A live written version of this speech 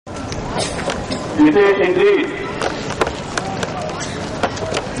It is indeed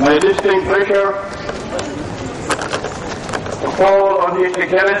my distinct pleasure to call on His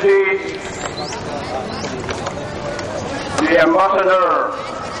Excellency, the Ambassador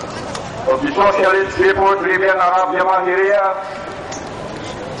of the Socialist People's Libyan Arab Jamahiriya,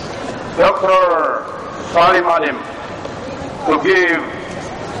 Dr. Salem Adem, to give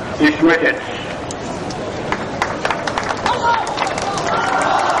his message.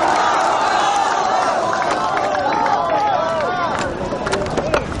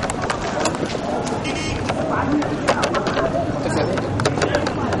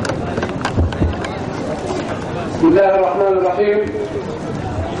 بسم الله الرحمن الرحيم.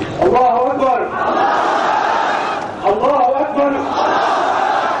 الله أكبر. الله أكبر.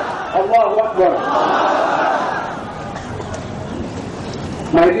 الله أكبر.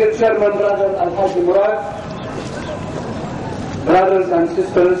 My dear Chairman, Brother Al-Hajj Murad, brothers and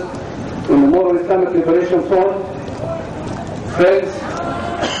sisters in the Moro Islamic Liberation Front, friends,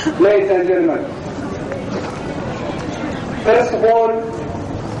 ladies and gentlemen. First of all,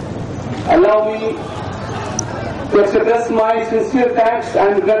 allow me to express my sincere thanks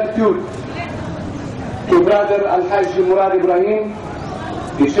and gratitude to Brother Al-Hajj Murad Ibrahim,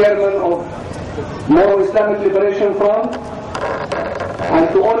 the Chairman of Moro Islamic Liberation Front, and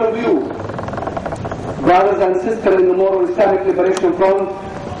to all of you, brothers and sisters in the Moro Islamic Liberation Front,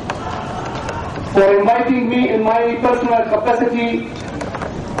 for inviting me in my personal capacity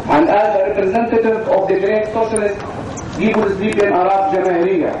and as a representative of the great socialist People's Libyan Arab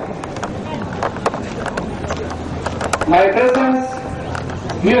Jamahiriya. My presence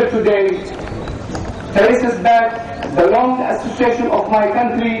here today traces back the long association of my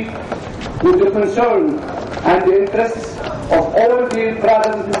country with the concern and the interests of all the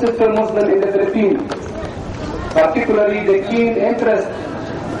brothers and sisters Muslims in the Philippines, particularly the keen interest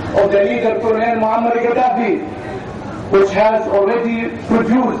of the leader Colonel Muammar Gaddafi, which has already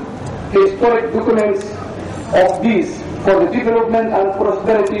produced historic documents of peace for the development and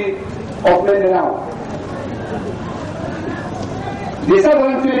prosperity of Mindanao. The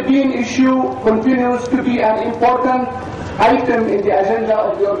Southern Philippine issue continues to be an important item in the agenda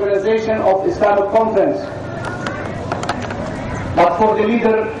of the Organization of Islamic Conference. But for the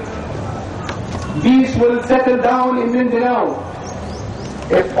leader, peace will settle down in Mindanao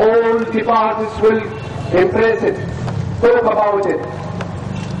if all the parties will embrace it, talk about it,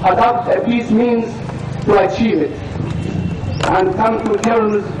 adopt a peace means to achieve it, and come to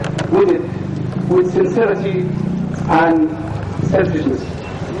terms with it with sincerity and selfishness.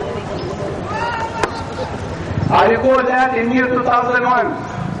 I recall that in year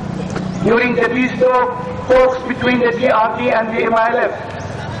 2001, during the peace talks between the GRP and the MILF,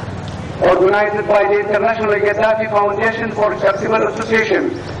 organized by the International Gaddafi Foundation for Charitable Association,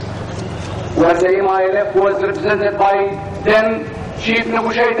 where the MILF was represented by then Chief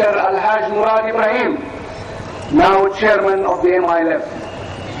Negotiator Al-Hajj Murad Ibrahim, now Chairman of the MILF.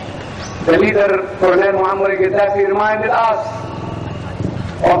 The leader, Colonel Muammar Gaddafi, reminded us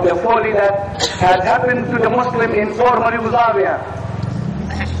of the folly that had happened to the Muslim in former Yugoslavia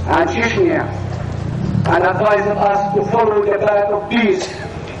and Chechnya, and advised us to follow the path of peace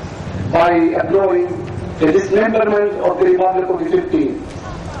by ignoring the dismemberment of the Republic of the Philippines.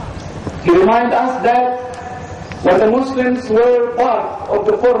 He reminded us that when the Muslims were part of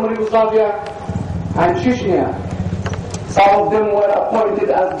the former Yugoslavia and Chechnya, some of them were appointed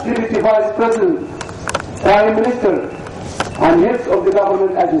as Deputy Vice President, Prime Minister, and heads of the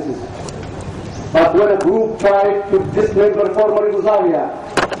government agencies. But when a group tried to dismember former Yugoslavia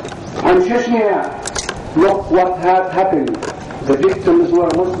and Chechnya, look what had happened. The victims were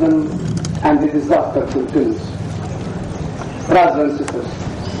Muslim and the disaster continues. Brothers and sisters,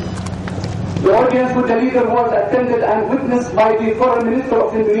 the audience with the leader was attended and witnessed by the Foreign Minister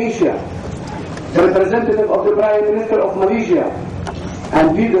of Indonesia, the representative of the Prime Minister of Malaysia,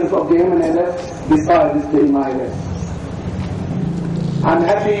 and leaders of the MNLF besides the MILF. I'm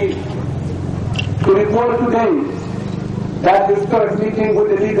happy to report today that historic meeting with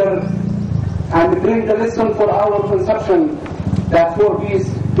the leader and bring the lesson for our conception that for peace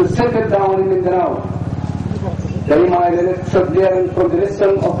to settle down in Mindanao, the MILF should learn from the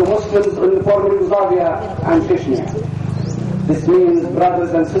lesson of the Muslims in the former Yugoslavia and Chechnya. This means,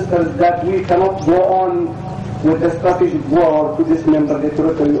 brothers and sisters, that we cannot go on with a strategic war to dismember the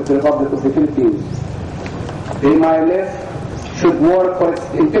territory of the Republic of the Philippines. The MILF should work for its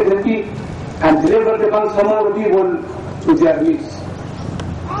integrity and deliver the Bangsamoro people to their needs.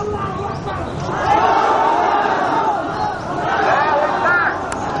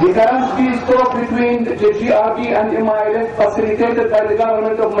 The current peace talk between the GRP and MILF, facilitated by the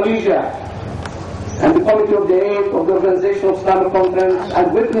government of Malaysia, and the Committee of the 8th of the Organization of Islamic Conference,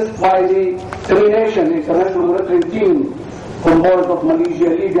 and witnessed by the three-nation international monitoring team composed of Malaysia,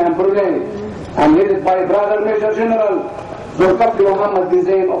 Libya, and Brunei, and headed by Brother Major General Zulkifli Muhammad bin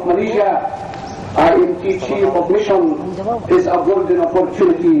Zain of Malaysia, IMT Chief of Mission, is a golden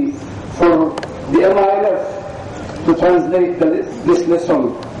opportunity for the MILF to translate this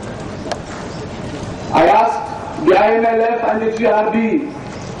lesson. I asked the IMLF and the GRP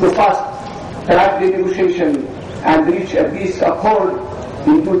to fast-track the negotiation and reach a peace accord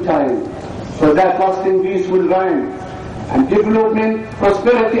in due time, so that lasting peace will reign, and development,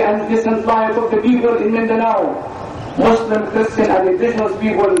 prosperity, and decent life of the people in Mindanao, Muslim, Christian, and indigenous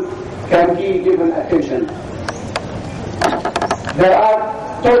people, can be given attention. There are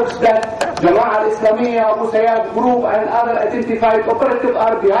talks that Jama'ah al-Islamiyya, Abu Sayyad group, and other identified operatives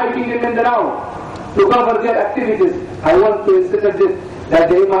are behaving in Mindanao to cover their activities. I want to insist that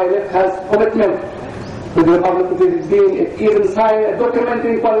the MILF has commitment to the Republic of the Philippines. It even signed a document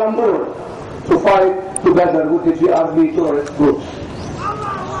in Kuala Lumpur to fight together with the GRP terrorist groups.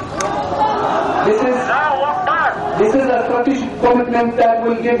 This is a strategic commitment that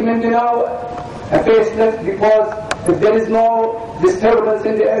will give Mindanao a facelift, because if there is no disturbance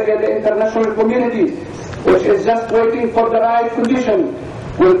in the area, the international community, which is just waiting for the right condition,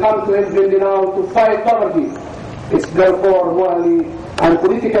 will come to help Mindanao to fight poverty. It's therefore morally and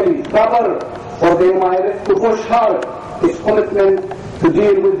politically proper for the MILF to push hard its commitment to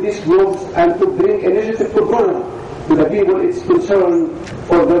deal with these groups and to bring initiative to prove to the people its concern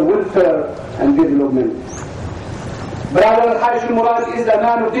for their welfare and development. Brother Hashim Murad is a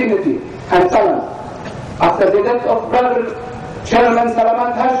man of dignity and talent. After the death of Brother Chairman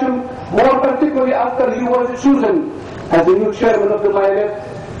Salem Hashim, more particularly after he was chosen as the new chairman of the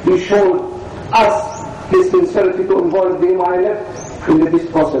MILF, he showed us his sincerity to involve the MILF in the peace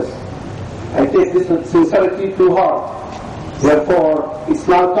process. I take this sincerity to heart. Therefore, it's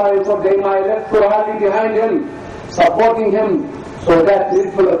now time for the MILF to rally behind him, supporting him, so that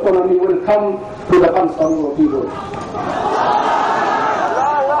peaceful autonomy will come to the Bangsamoro people.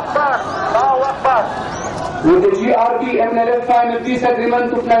 With the GRP MLF final peace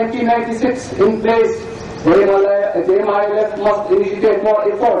agreement of 1996 in place, the MILF must initiate more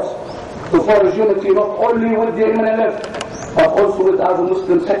efforts to forge unity not only with the MLF, but also with other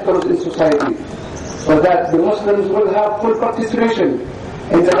Muslim sectors in society, so that the Muslims will have full participation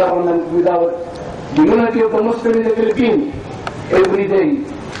in the government. Without the unity of the Muslims in the Philippines, every day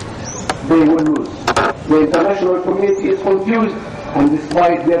they will lose. The international community is confused, and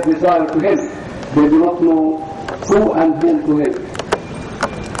despite their desire to help, they do not know who and whom to help.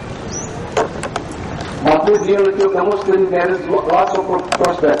 But with the unity of the Muslims, there is lots of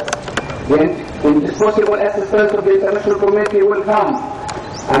prospects. The indispensable assistance of the international community will come,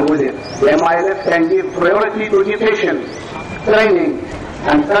 and with it, the MILF can give priority to education, training,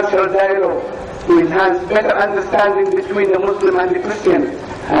 and cultural dialogue to enhance better understanding between the Muslim and the Christian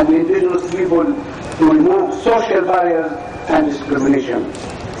and the indigenous people, to remove social barriers and discrimination.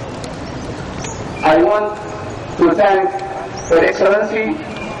 I want to thank Her Excellency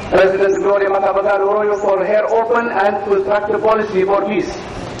President Gloria Macapagal-Arroyo for her open and constructive policy for peace,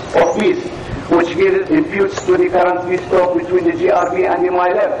 which imputes to the current peace talk between the GRP and the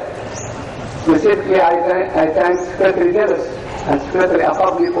MILF. Specifically, I thank Secretary Davis and Secretary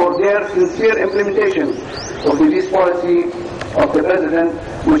Afabli for their sincere implementation of the peace policy of the President,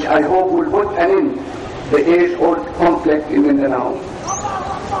 which I hope will put an end to the age-old conflict in Mindanao.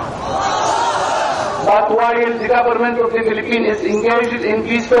 But while the government of the Philippines is engaged in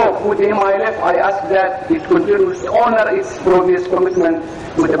peace talk with the MILF, I ask that it continues to honor its previous commitment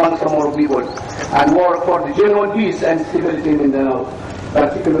to the Bangsamoro people and work for the genuine peace and stability in Mindanao,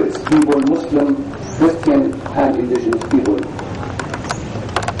 particularly its people, Muslim, Christian, and indigenous people.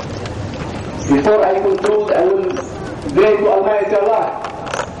 Before I conclude, I will pray to Almighty Allah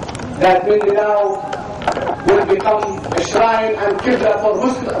that Mindanao will become a shrine and qibla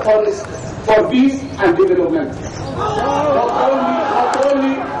for peace and development.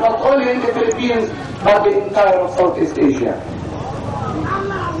 Not only in the Philippines, but the entire Southeast Asia.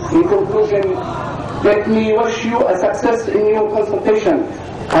 In conclusion, let me wish you a success in your consultation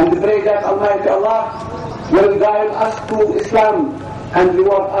and pray that Almighty Allah will guide us to Islam and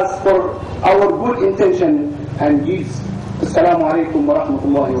reward us for our good intention and deeds. Assalamu alaikum wa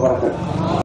rahmatullahi wa barakatuh.